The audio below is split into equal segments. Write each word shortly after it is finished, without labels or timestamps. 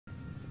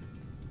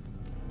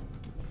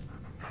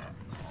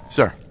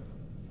Sir.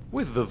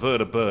 With the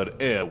vertibird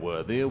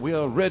airworthy, we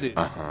are ready.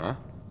 Uh-huh.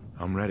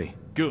 I'm ready.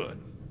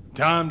 Good.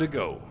 Time to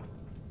go.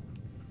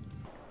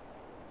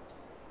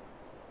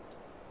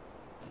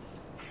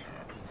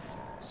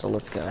 So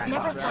let's go.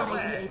 Never thought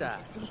I'd be able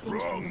to see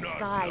things from the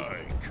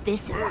sky.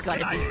 This is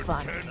gonna be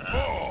fun.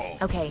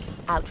 Okay,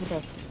 out with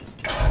it.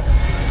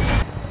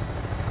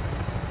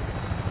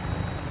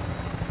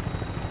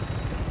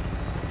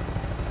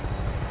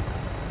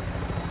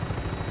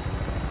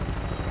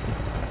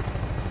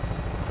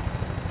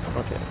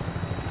 Okay.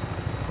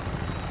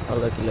 Oh,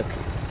 looky.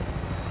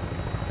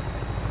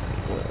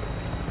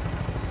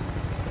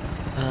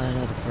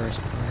 No, the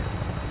first part.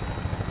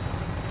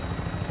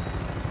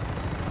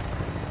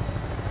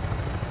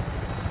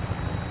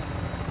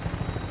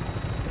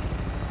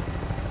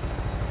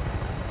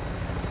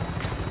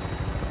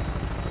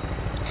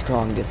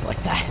 Strong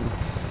dislike that.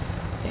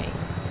 Dang.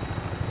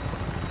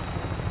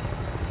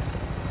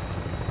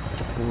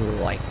 Ooh,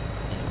 like,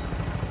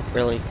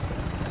 really?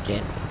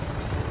 Again?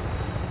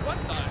 What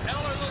the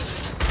hell are those?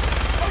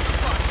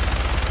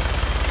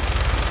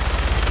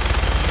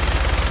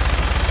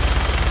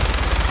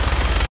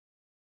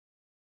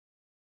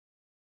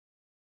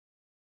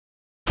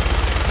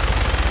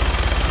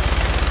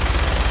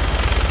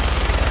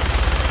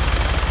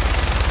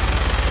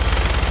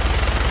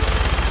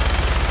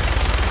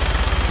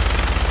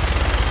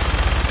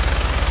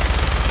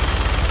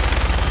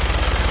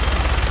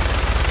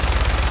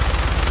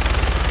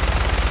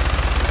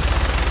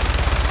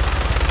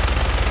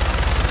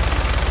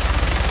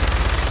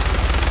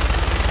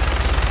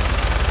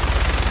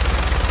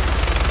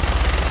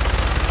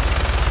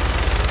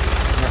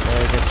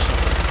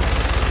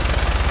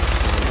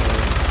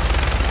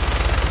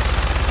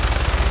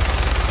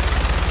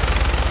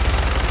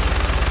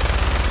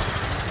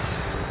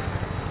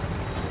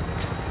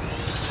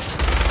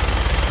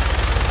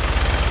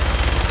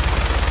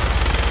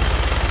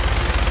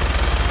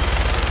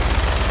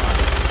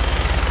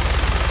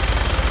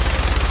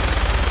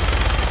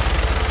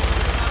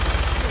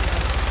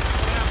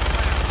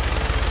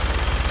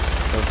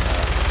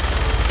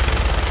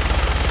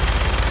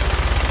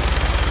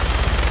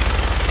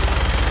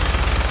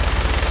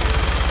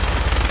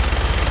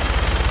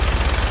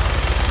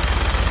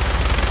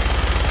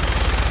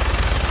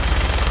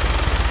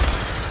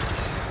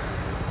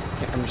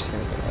 I'm just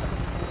gonna go back.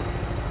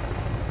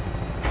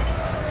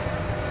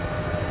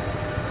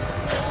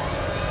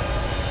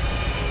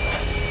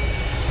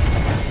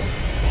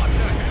 What the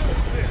hell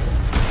is this?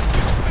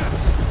 Everyone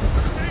else needs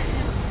to find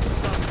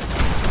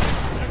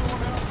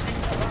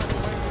a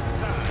way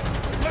inside.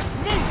 Let's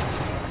move!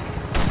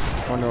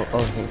 Oh no,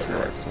 oh thank you,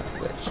 it's not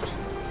glitched.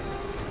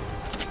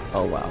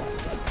 Oh wow.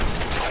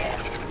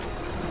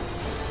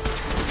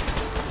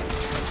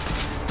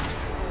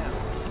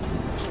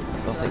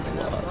 Don't think the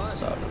love,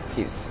 so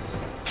peace.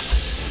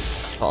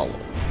 Follow.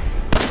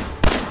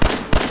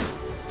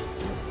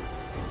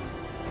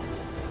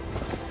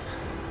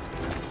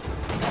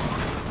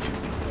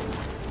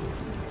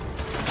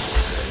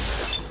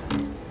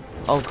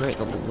 Oh great,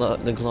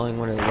 the glowing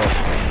one is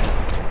legendary.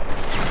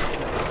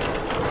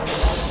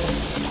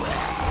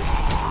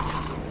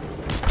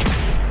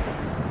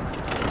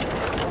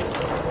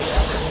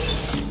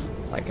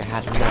 Like I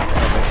had enough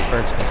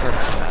of the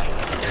first.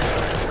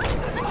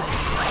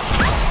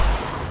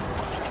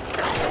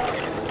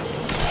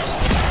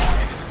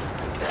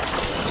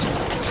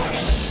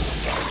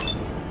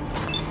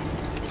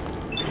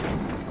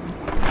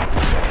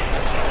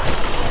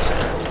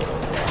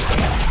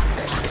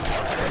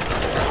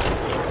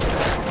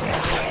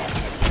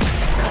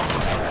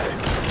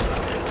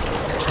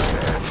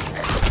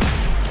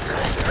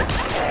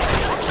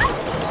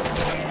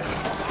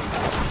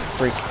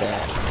 Freak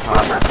that.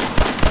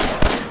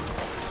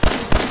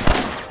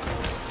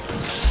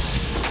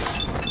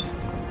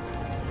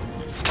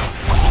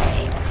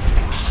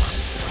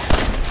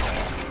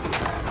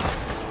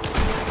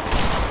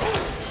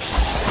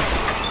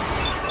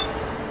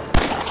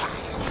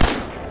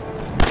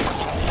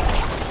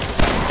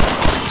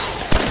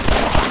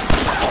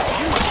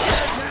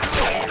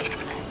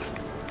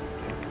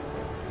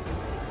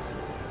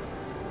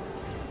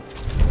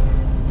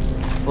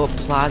 Well,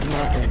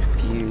 plasma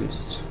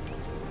infused.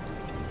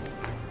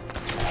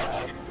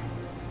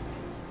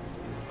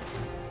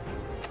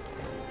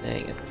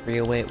 Dang, a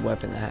 308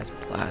 weapon that has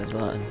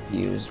plasma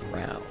infused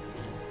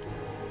rounds.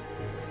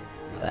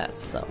 Now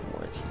that's something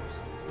worth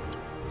using.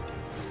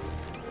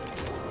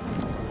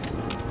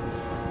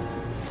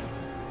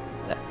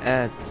 That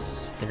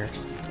adds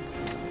energy.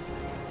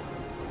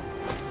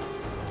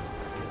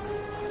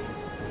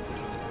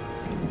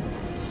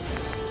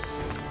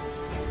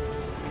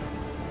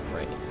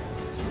 Right.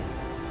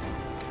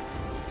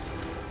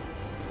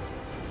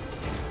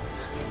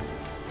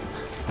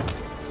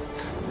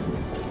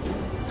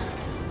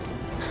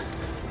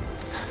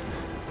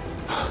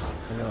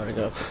 I know where to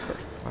go for the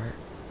first part.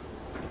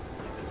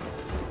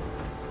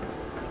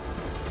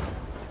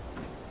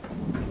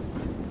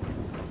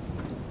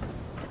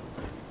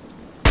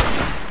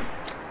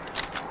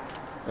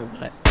 Oh,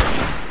 what?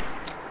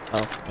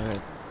 Oh,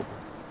 alright.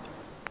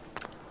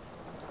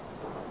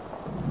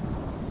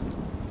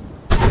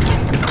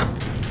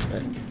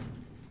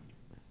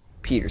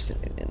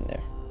 Peterson in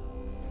there.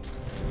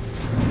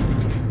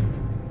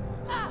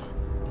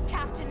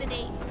 Captain the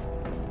Navy.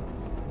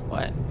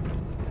 What?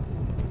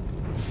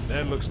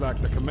 That looks like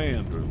the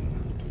command room.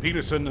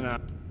 Peterson and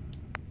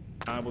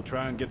I will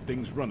try and get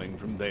things running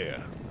from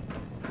there.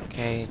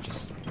 Okay,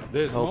 just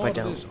There's hope more I of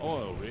don't. this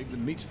oil rig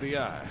than meets the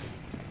eye.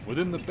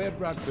 Within the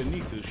bedrock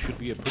beneath us should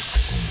be a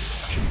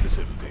production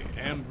facility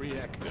and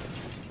reactor.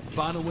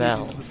 Find a way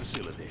Cell. into the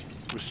facility,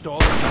 restore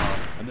the power,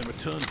 and then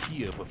return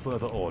here for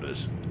further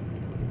orders.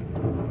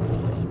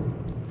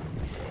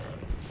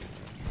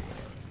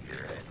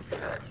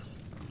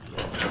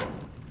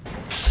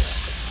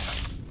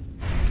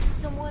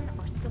 Someone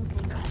or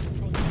something or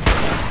something.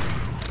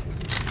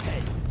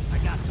 Hey, I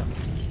got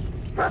something.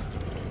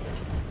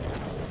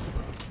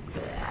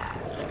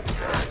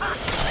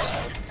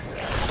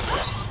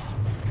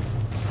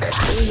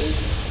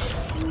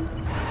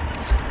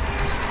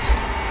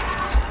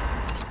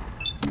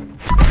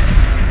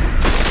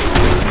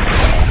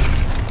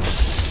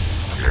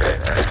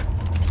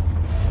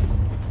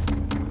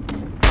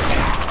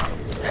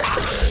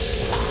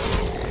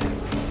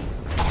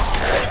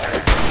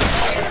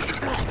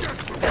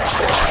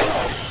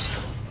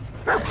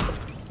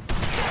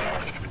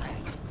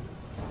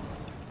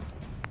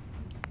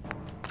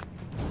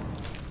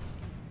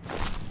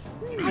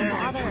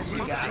 Bother,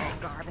 that's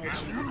just garbage.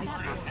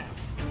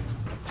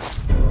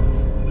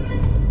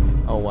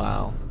 Oh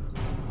wow,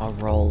 a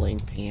rolling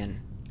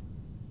pin.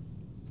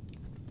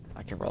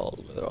 I can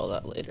roll all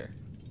that later.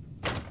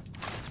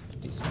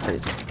 These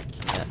crazy.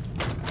 Can't.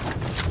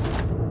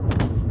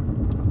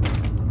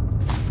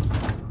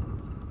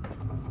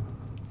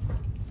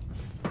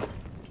 I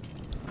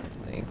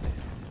think.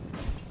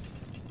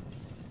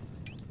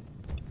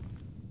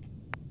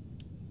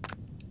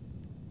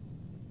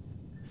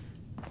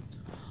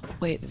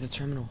 Wait, there's a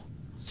terminal.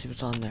 Let's see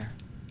what's on there.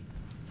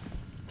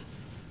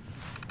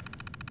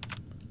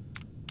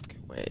 Okay,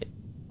 wait.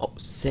 Oh,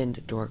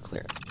 send door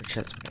clearance. Which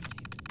that's what I need.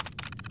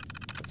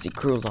 Let's see,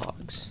 crew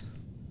logs.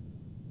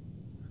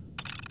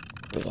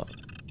 Crew log.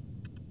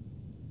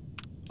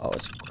 Oh,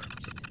 it's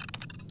encrypted.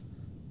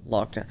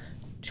 Lockdown.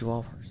 2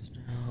 all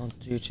personnel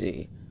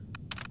duty.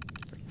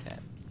 Forget.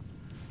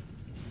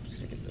 I'm just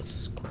gonna get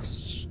this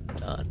quest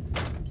done.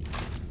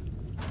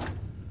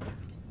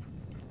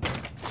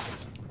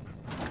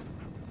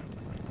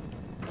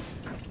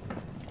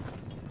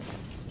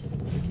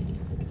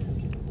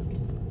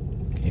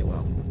 Okay,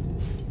 well.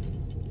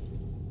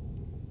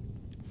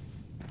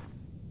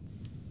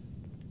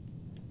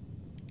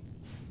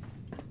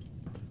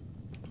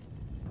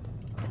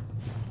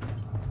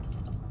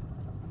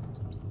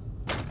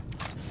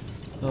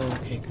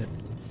 Okay, good.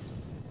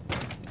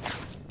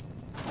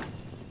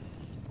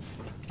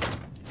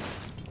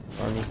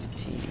 Army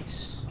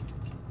fatigues.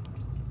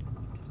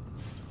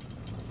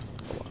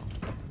 Oh wow.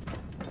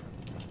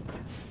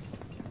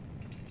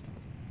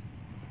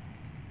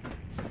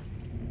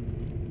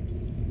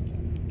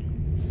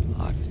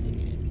 Ah, dang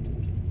it.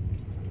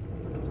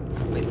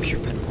 Wait,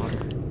 purified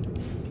water.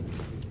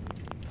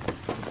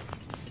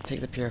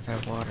 Take the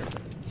purified water,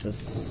 but it's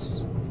just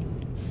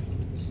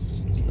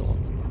steel on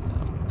the buff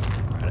out.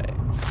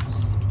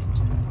 Products.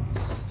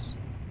 That's...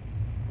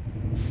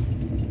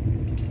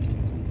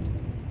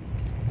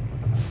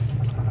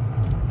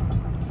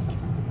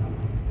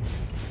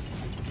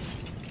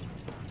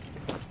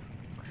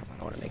 Crap, I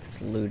don't want to make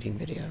this a looting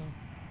video.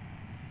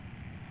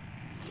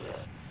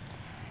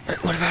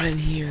 What about in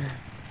here?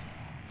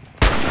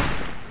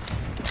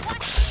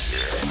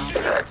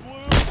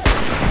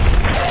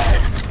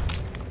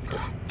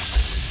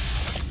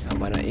 Yeah,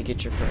 why not you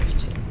get your first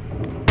two?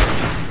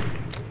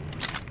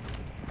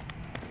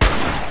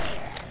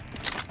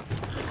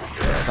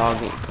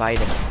 Dog meat, bite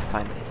him,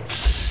 finally.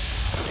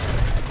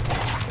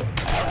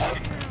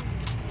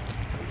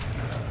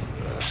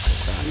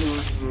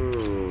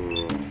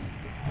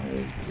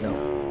 No.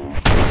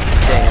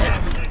 Dang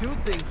it. Do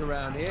things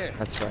around here.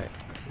 That's right.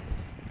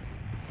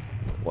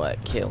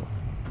 What? Kill.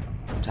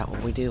 Is that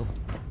what we do?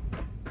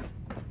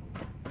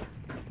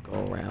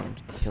 Go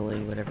around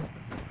killing whatever we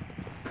want.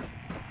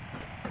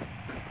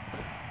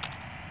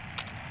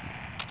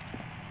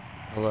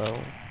 Hello? No?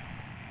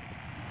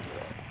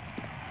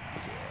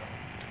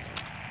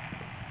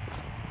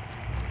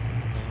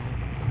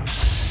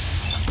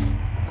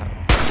 I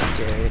don't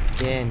dare it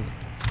again.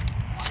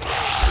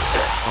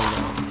 Oh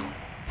no.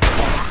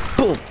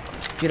 Boom!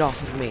 Get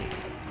off of me.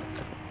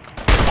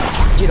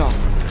 Get off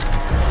of me.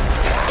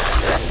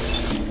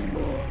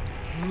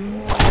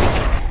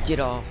 Get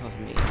off of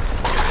me.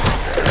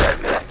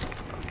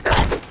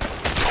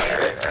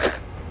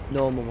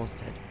 No, I'm almost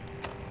dead.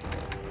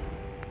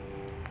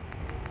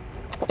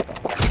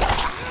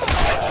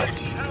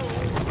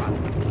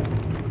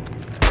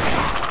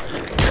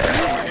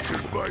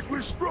 Fight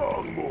with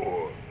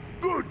Strongmore.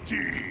 Good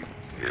team.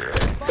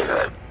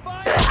 Fire!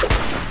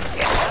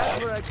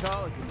 That's what I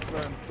call a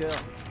confirmed kill.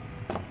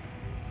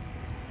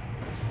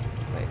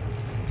 Wait.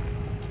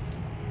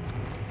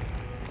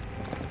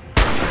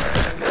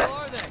 Who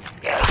are they?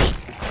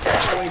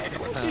 Waste of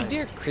Dude, time.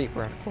 dear creep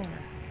around the corner.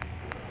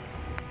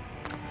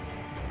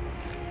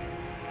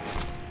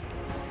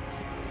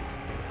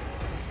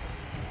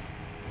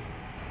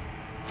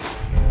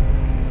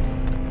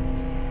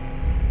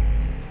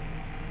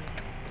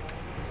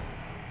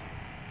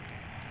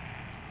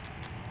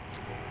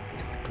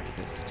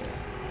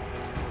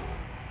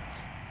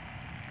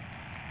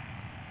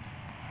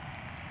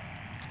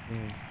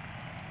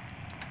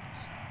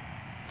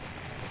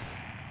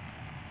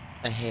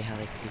 I hate how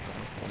they creep on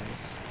the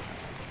corners.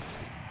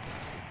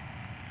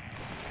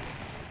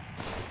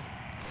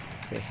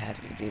 Say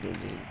happy doodle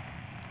doo.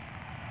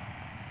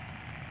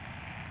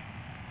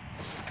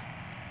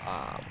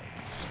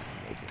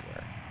 Make it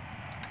work.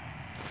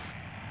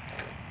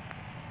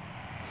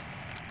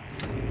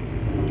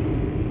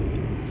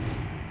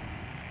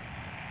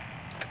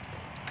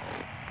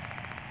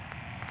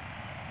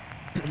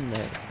 There we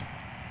go.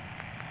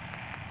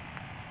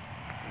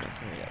 I'm gonna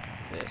hurry up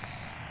with this.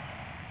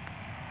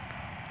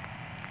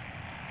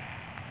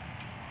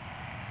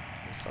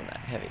 Just on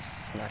that heavy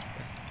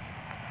sniper.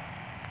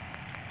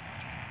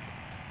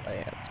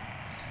 Plans.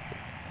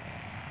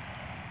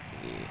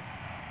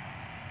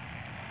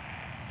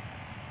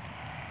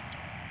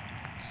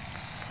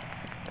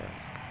 Sniper.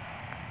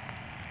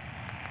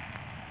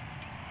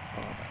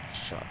 Combat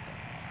shotgun.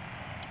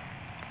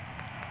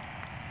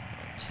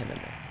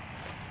 Tenement.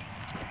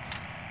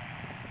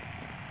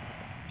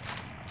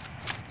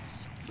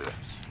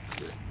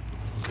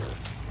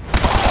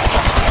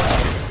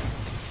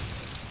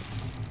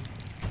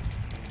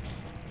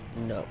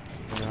 No,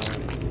 we're not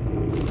in here.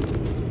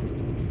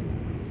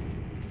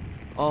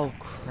 Oh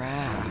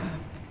crap.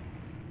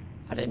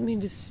 I didn't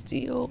mean to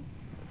steal.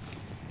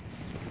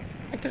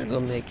 I gotta go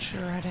make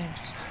sure I didn't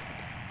just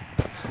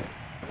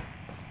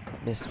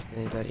miss with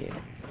anybody and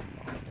get them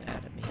all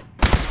mad at me.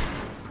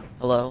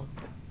 Hello?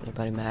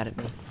 Anybody mad at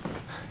me?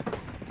 I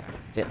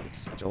accidentally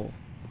stole.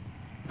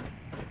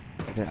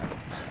 Even I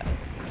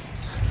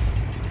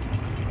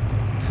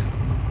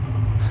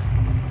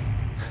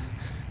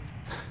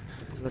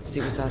Let's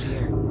see what's out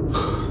here.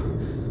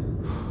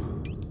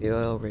 The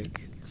oil rig.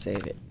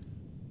 Save it.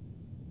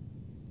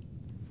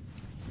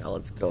 Now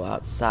let's go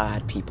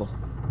outside, people.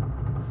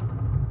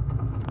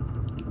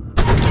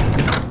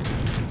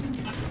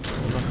 Still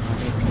don't know how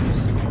they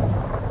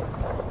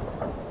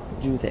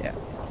do that.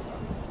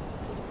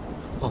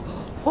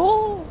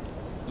 Oh!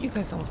 You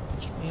guys almost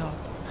pushed me off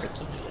the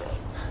freaking edge.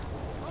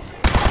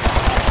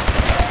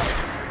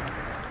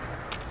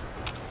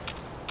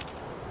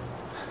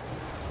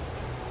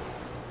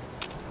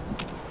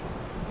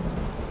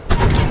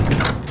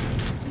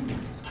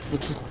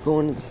 Looks like we're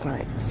going into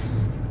science.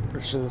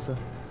 Pretty sure there's a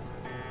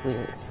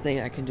clearance thing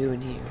I can do in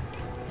here.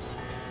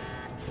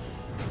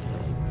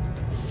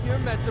 You're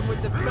messing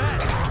with the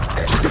best.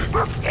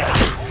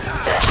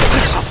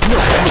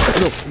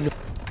 No.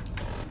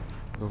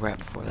 Well, right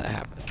before that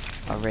happened,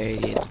 I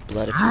radiated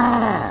blood a few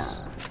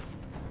times.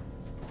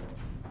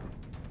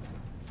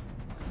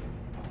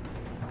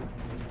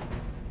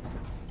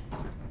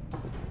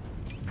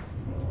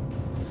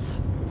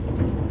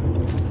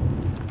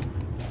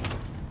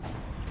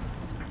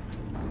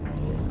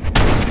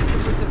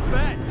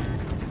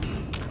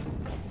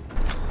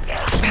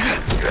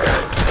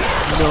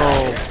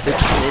 No, they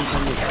came in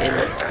from the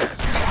inside,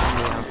 from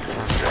the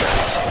outside.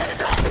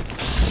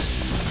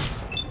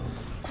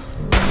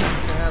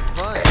 Have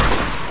fun.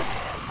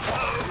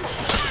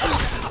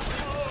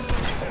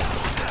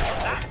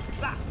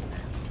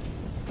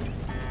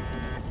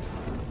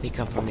 They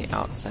come from the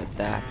outside,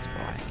 that's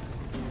why.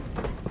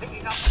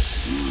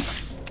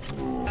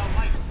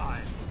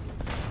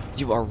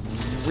 You are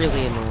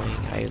really annoying.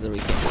 I literally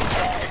can't do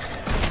that.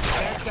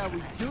 That's how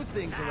we do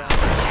things around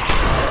here.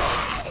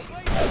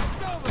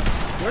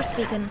 You're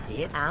speaking.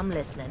 I'm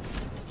listening.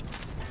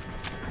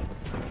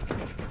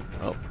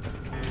 Oh.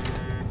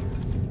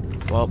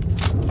 Well,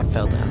 I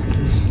fell down.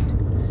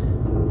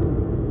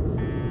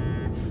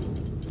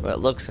 Well, it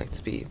looks like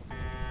to be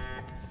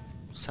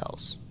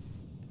cells.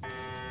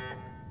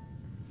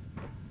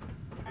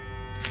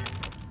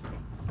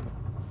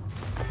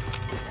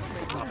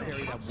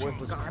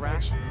 Worthless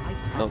crap.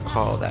 Don't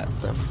call that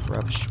stuff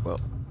rubbish.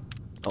 Well,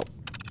 oh.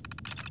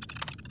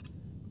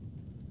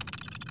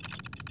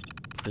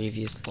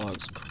 Previous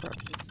logs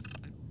corrupted.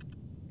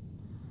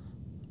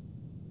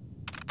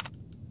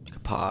 Make a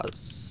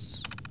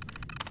pause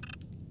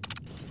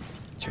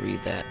to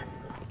read that.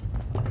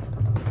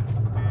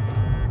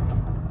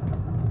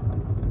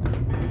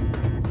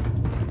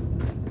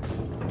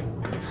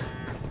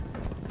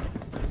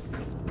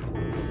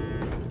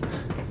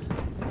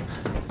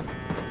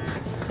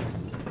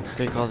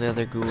 Break all the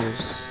other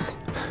ghouls,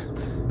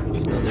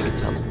 even though they can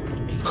teleport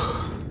to me.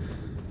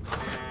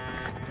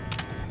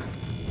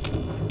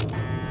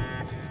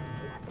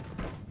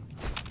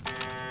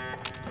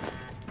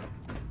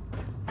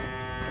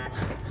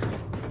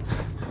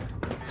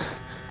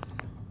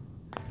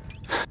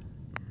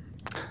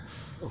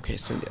 Okay,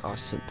 send the all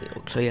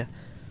clear.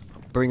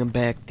 Bring them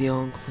back the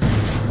unclear.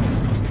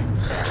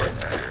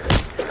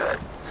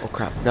 Oh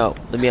crap! No,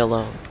 leave me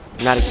alone.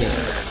 Not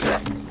again.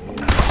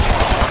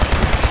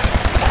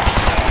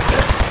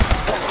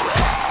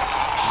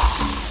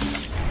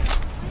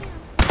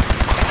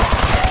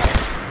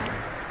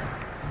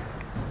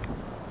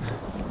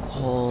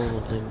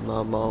 Holy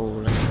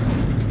mammola.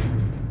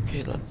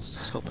 Okay,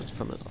 let's hope it's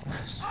from his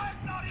office.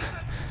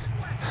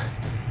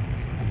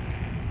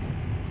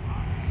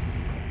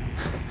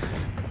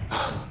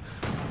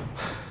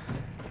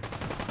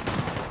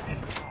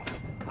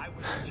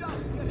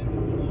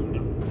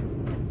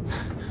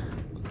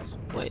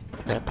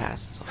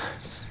 glasses on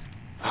us.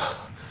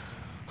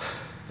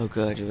 Oh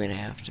good, you ran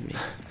after me.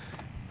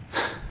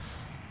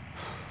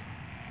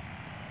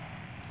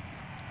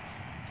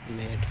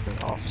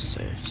 Commander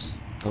officers.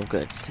 Oh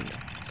good, send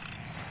them.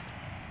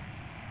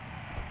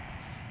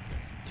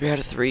 3 out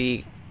of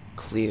 3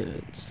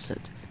 clearance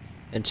sent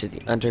into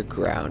the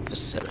underground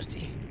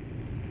facility.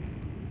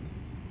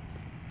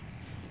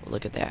 Well,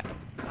 look at that.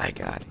 I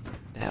got it.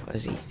 That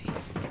was easy.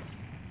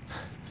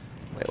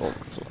 Wait, one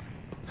more floor.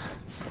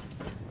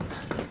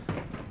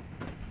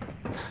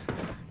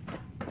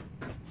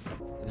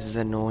 This is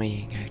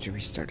annoying. I have to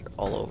restart it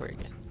all over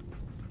again.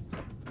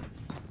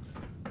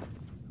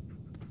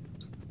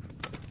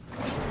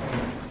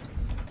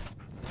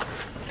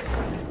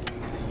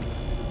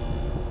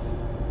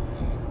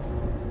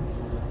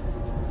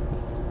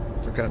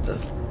 Forgot to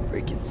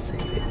freaking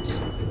save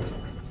it.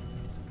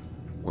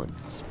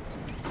 Once.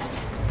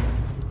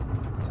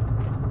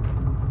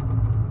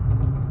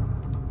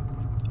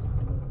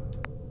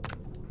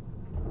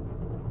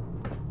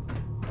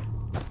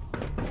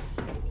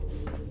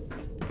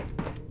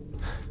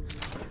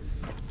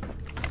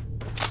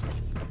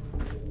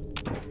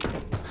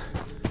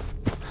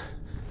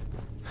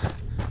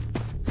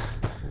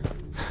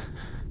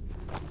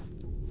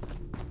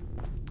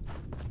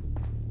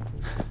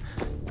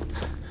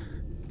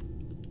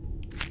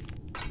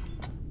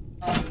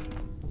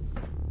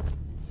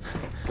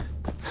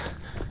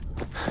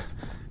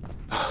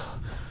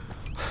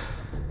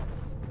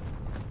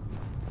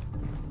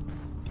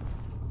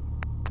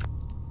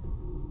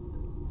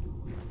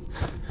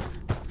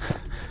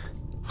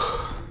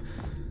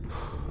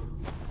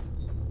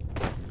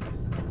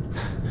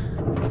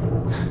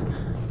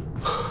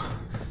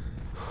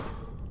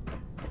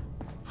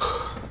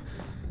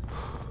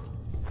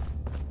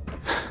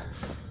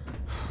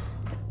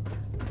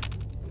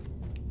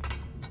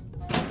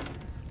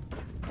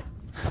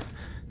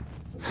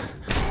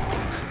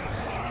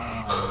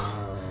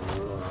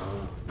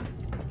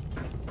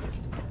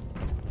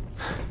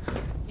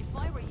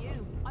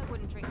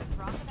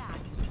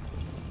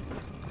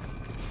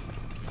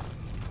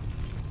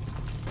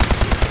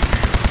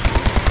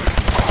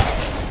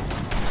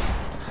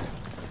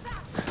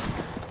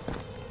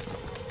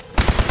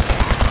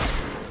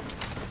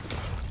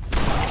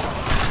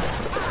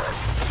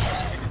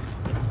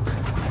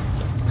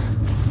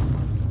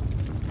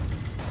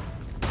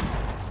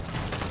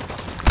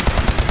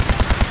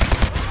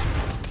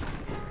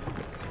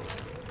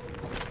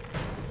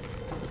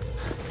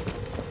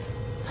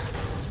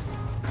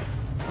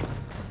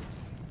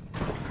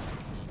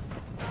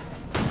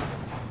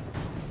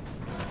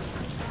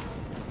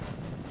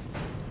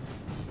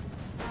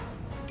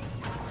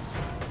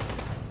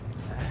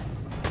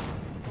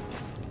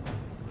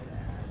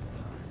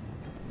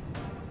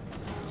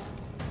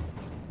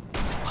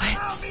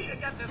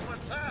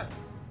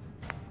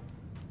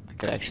 I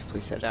could actually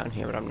place that down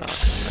here, but I'm not.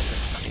 I'm not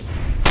gonna game.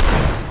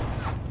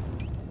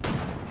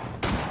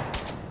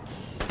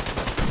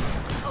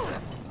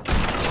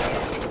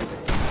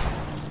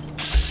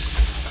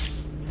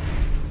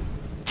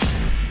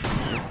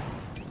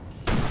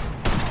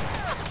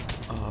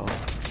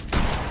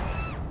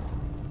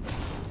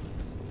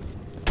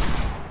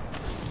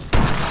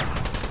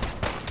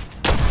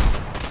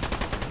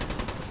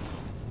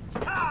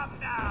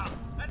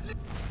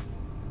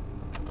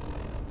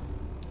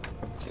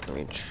 Let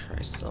me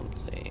try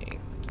something.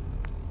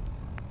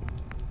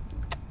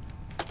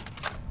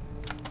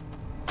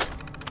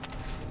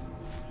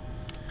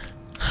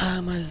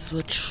 I might as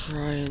well try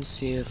and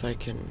see if I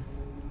can.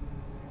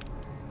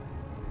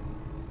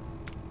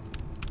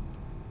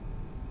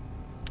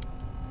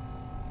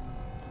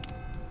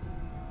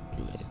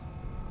 Do it.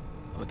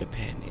 I'm a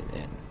companion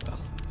and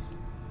follows.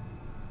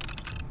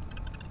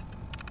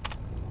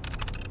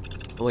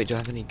 Oh wait, do I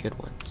have any good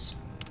ones?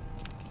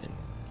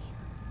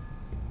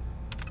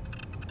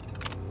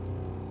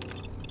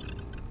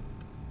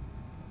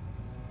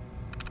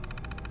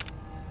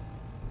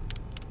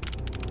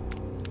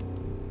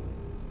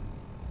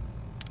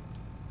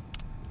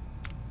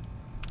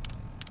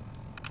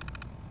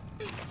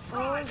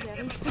 Oh,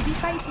 ready to be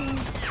fighting.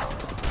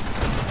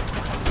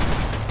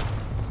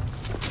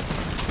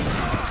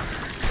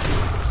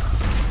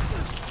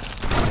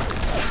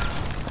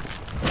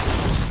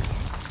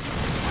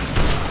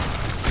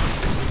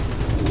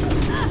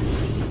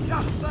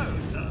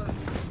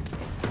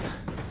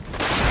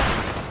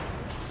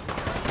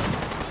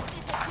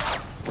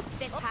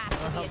 This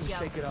has to be a joke.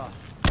 Take it off.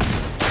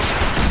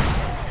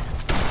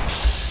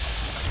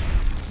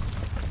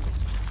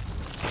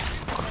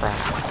 Crap.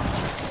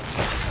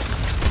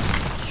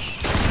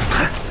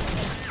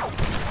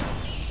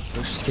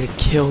 She's gonna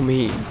kill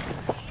me.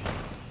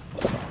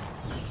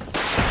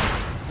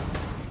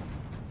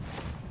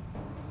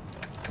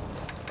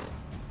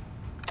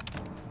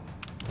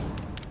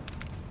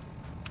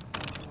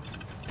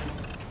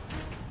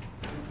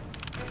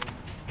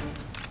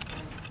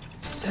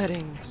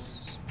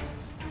 Settings.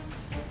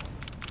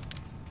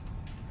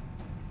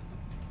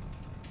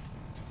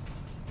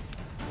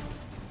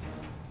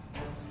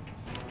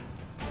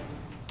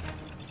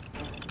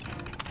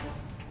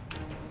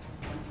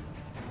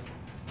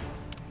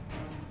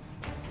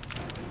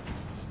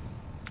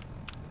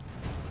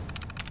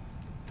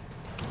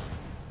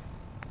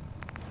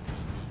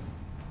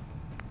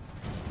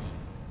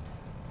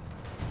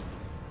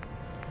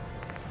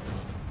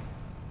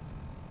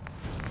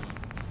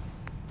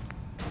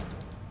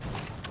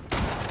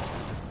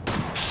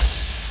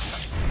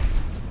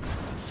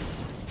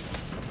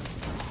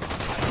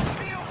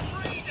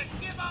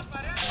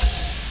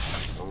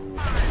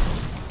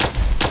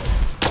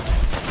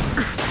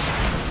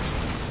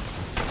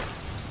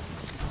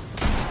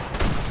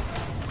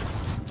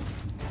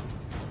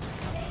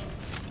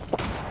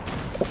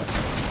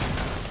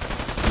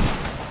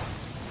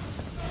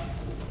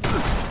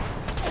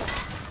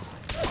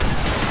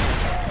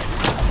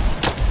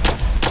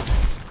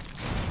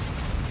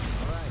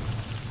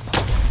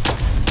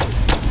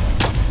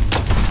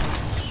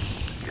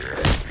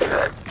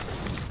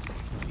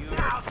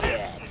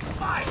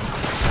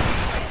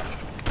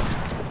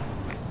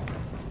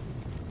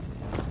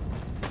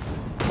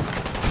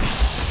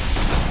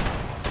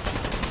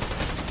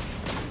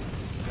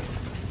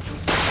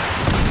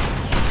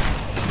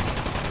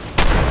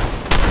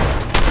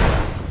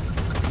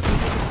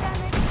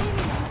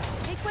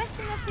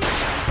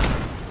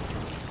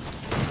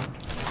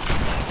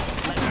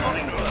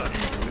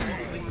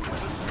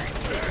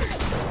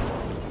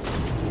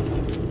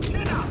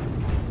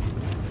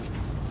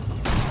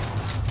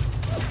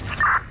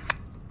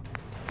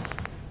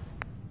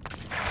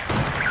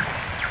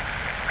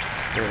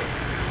 Oh,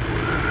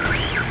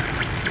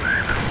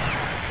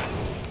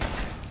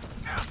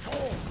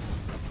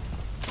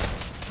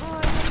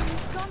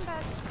 enemy's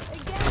combat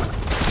again.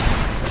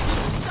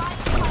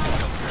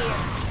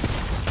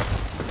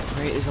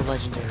 Great is a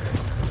legendary.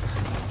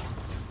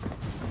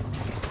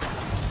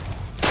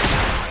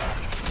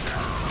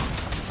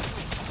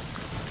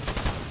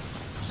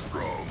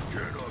 Strong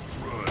cannot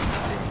run.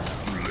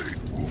 Blade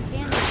will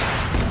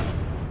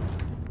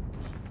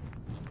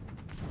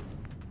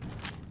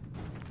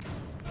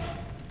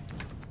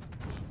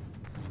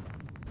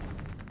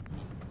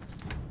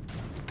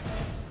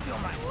Feel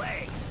my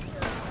leg.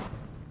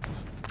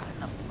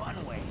 In a fun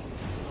way.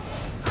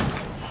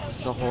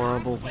 It's a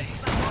horrible way.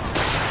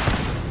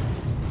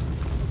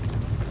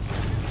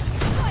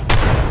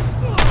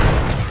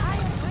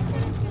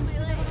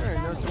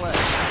 Hey, no sweat.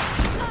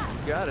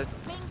 Got it.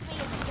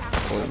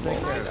 Holy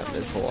moly, that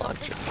missile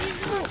launcher.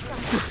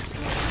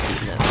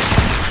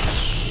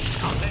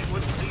 Something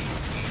would be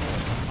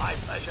my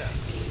pleasure.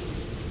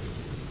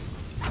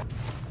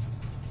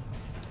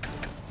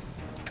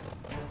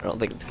 I don't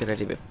think it's a good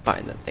idea to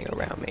find that thing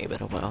around me,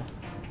 but oh well.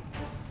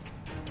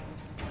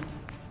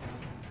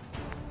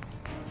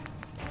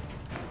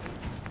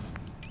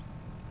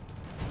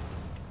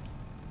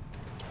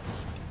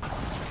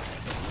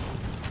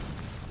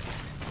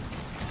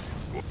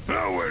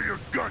 Now where you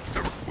got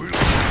to will leave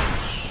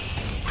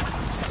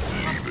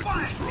it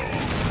to strong.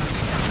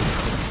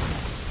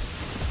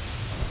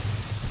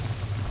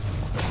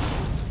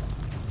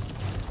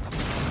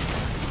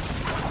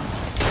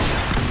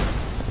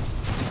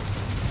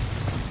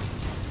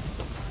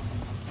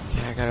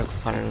 Okay, I gotta go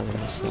find another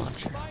missile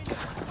launcher.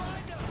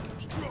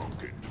 Strong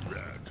can do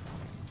that.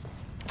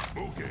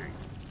 Okay.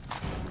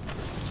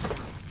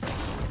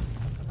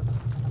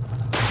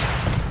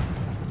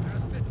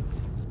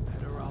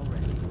 Better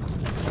already.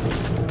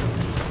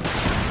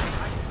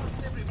 I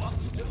trust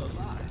everyone's still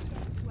alive.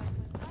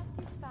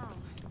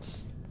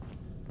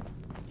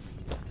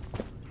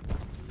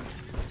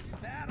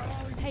 That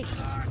all you Hey.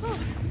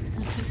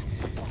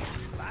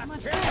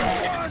 last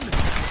chance.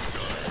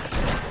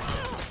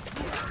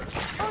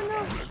 Oh no!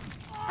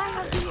 I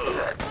have been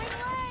hit.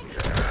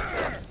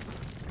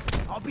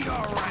 I'll be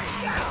alright.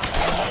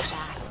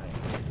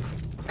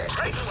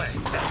 Right away.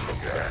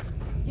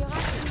 Your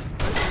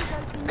actions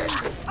isn't needed.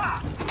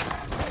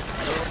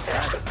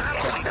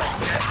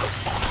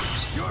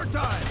 Your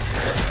time.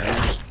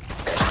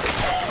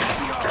 I'll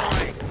be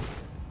alright.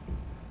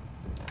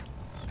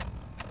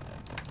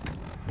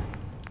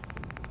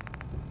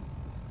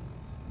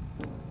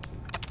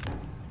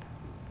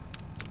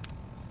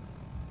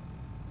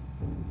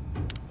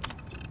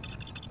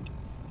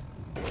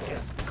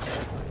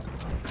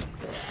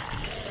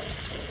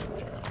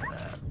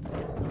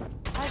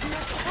 I've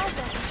not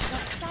present,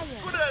 but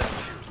science.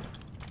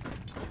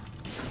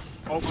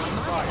 Open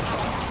fire.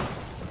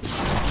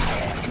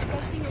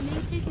 Detecting an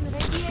increase in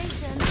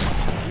radiation.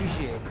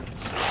 Appreciate it.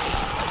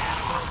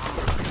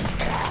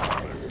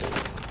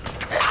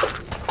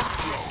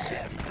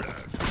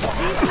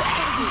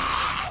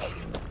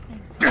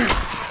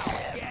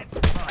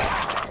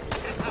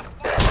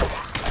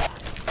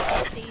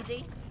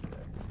 Easy.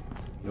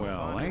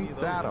 Well, ain't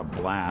that a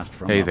blast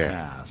from Hey the there.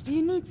 past? Do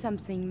you need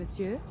something,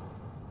 monsieur?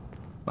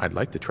 I'd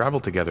like to travel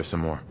together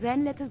some more.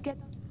 Then let us get...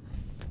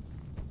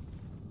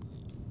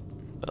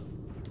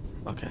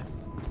 Okay.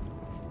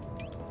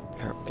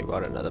 Apparently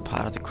got another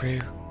part of the crew.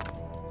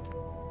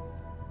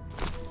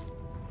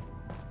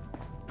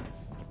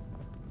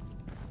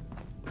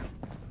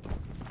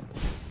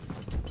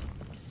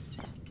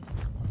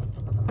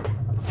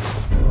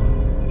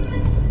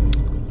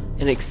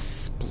 An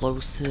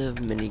explosive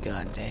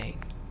minigun, dang.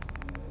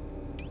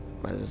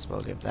 Might as well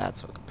give that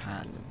to a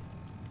companion.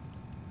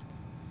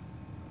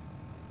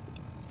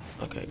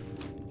 Okay.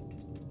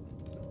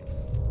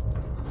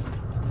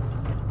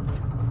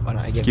 Why don't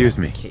I give Excuse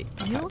that to me. Kate?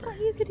 You look like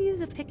you could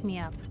use a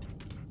pick-me-up.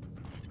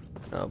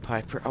 No,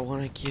 Piper, I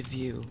want to give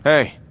you...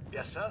 Hey!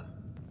 Yes, sir.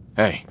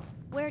 Hey!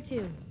 Where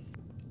to?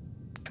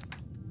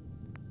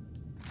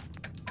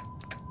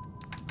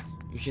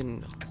 You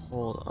can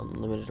hold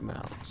unlimited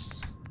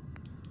amounts.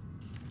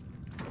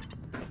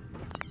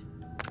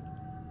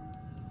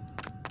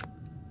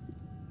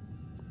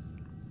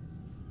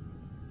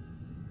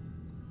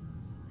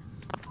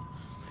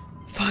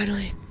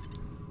 Finally.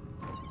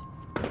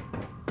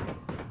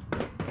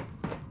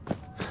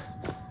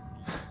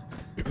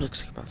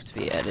 Looks like I'm gonna have to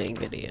be editing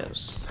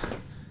videos.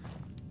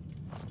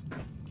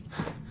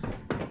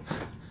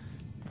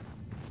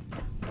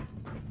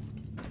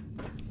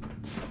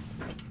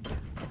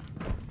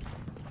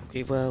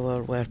 Okay,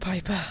 well,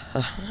 Piper.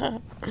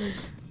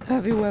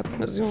 Heavy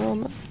weapon is your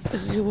armor.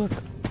 This is your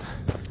weapon.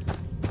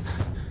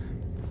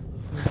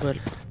 Well,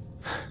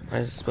 might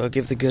as well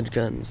give the good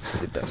guns to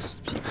the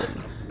best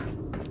people.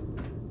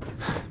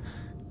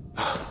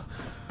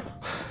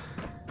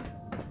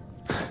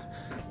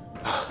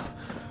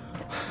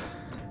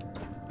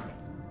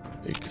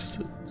 Makes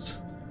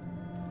sense.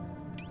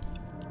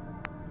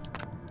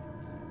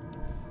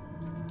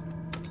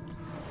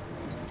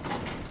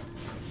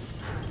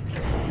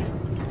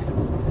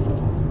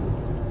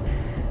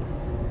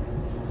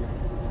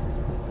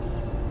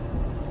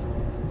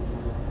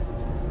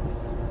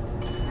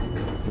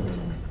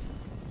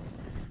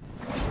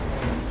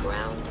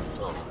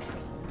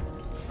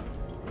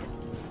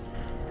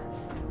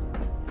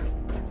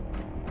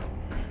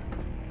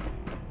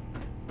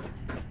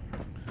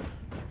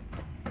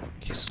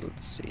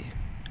 Let's see.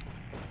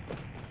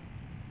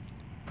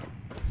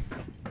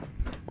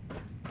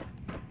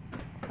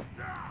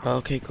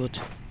 Okay, good.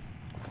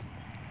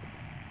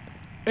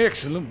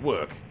 Excellent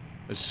work.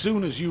 As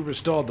soon as you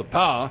restored the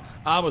power,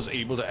 I was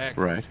able to act.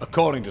 Right.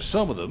 According to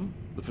some of them,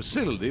 the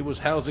facility was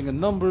housing a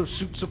number of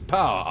suits of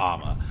power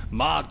armor,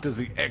 marked as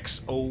the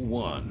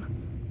X-01.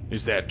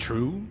 Is that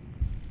true?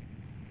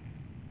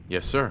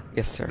 Yes, sir.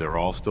 Yes, sir. They're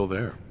all still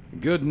there.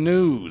 Good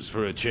news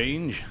for a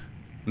change.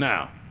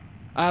 Now,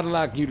 I'd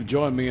like you to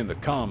join me in the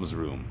comms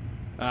room.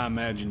 I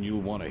imagine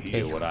you'll want to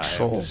hear Okay, what I have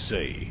sure. to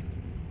say.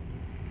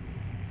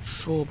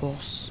 Sure,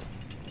 boss.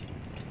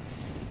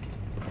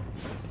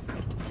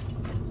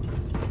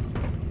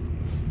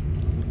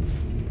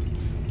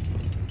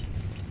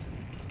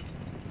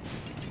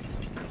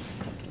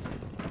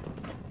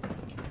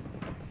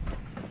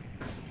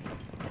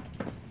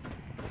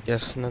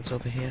 Yes, and that's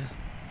over here.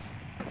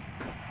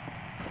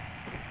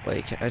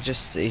 Wait, can I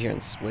just sit here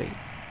and wait?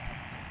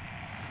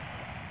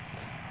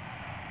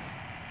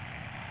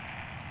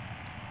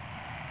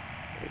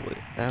 Wait,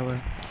 that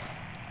way.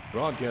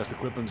 Broadcast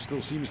equipment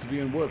still seems to be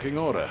in working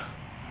order.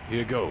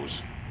 Here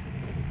goes.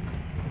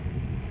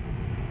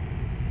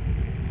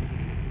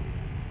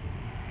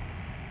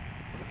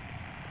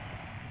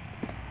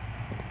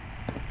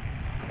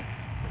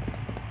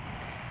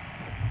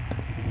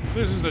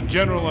 This is a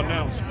general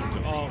announcement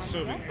to all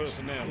serving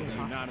personnel in the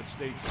United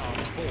States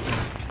Armed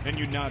Forces and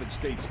United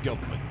States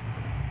government.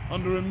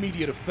 Under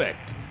immediate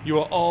effect, you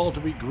are all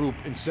to regroup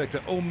in Sector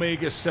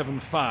Omega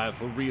 75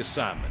 for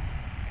reassignment.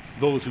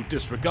 Those who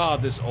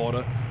disregard this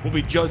order will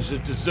be judged as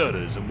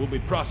deserters and will be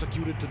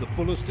prosecuted to the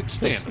fullest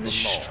extent This of is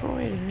the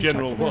law. destroyed.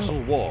 General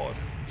Russell Ward,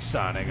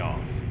 signing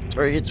off.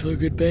 Bring it to a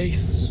good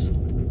base.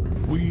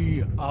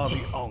 We are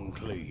the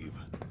Enclave,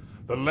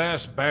 the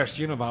last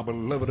bastion of our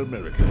beloved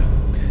America.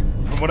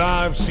 From what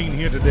I've seen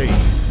here today,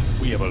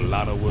 we have a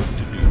lot of work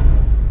to do.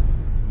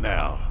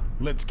 Now,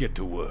 let's get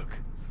to work.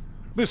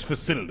 This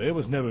facility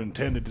was never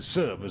intended to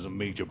serve as a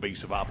major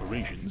base of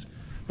operations,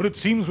 but it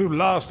seems we've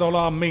lost all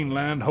our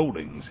mainland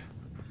holdings.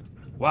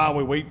 While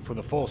we wait for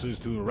the forces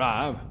to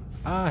arrive,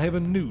 I have a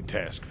new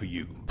task for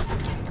you.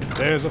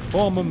 There's a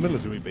former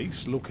military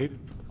base located.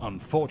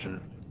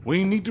 Unfortunate.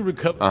 We need to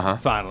recover.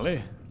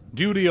 Finally,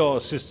 due to your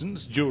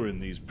assistance during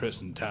these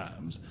pressing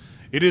times,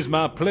 it is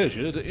my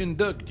pleasure to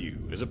induct you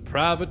as a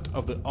private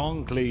of the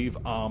Enclave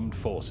Armed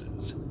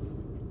Forces.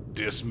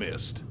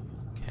 Dismissed.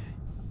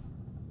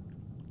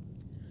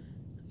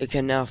 You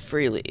can now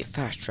freely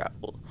fast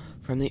travel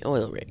from the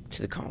oil rig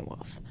to the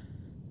Commonwealth,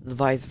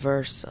 vice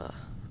versa,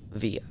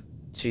 via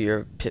to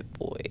your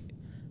Pip-Boy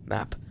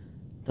map.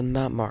 The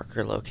map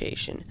marker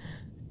location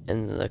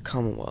in the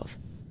Commonwealth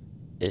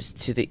is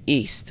to the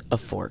east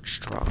of Fort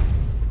Strong.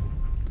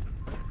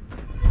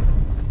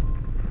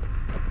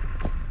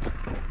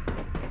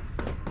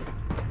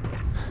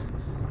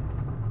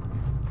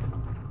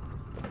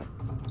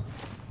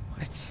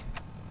 What?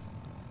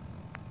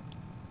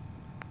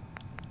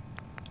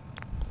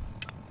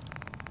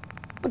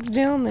 What's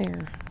down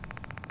there?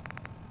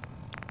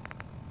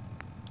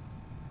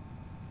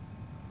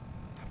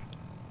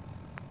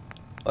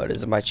 What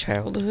is it, my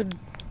childhood?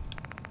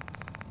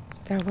 Is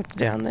that what's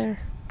down there?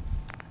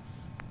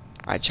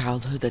 My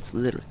childhood that's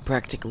literally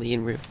practically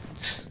in ruins.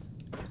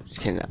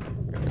 Just kidding, not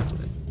ruins,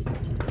 but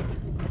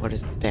what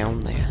is down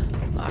there?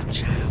 My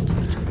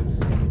childhood.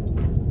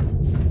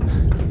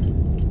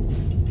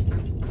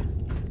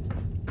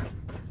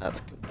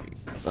 That's gonna be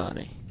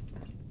funny.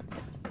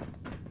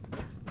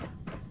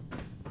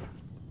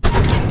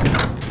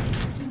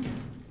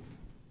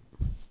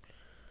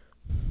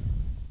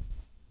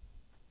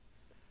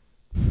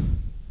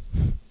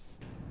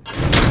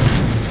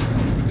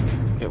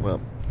 Okay,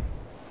 well,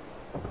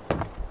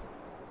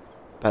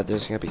 but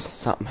there's gonna be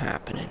something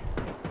happening.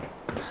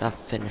 So I've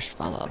finished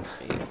follow-up.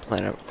 I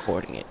plan on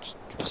recording it,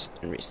 just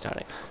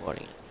restarting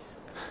recording it.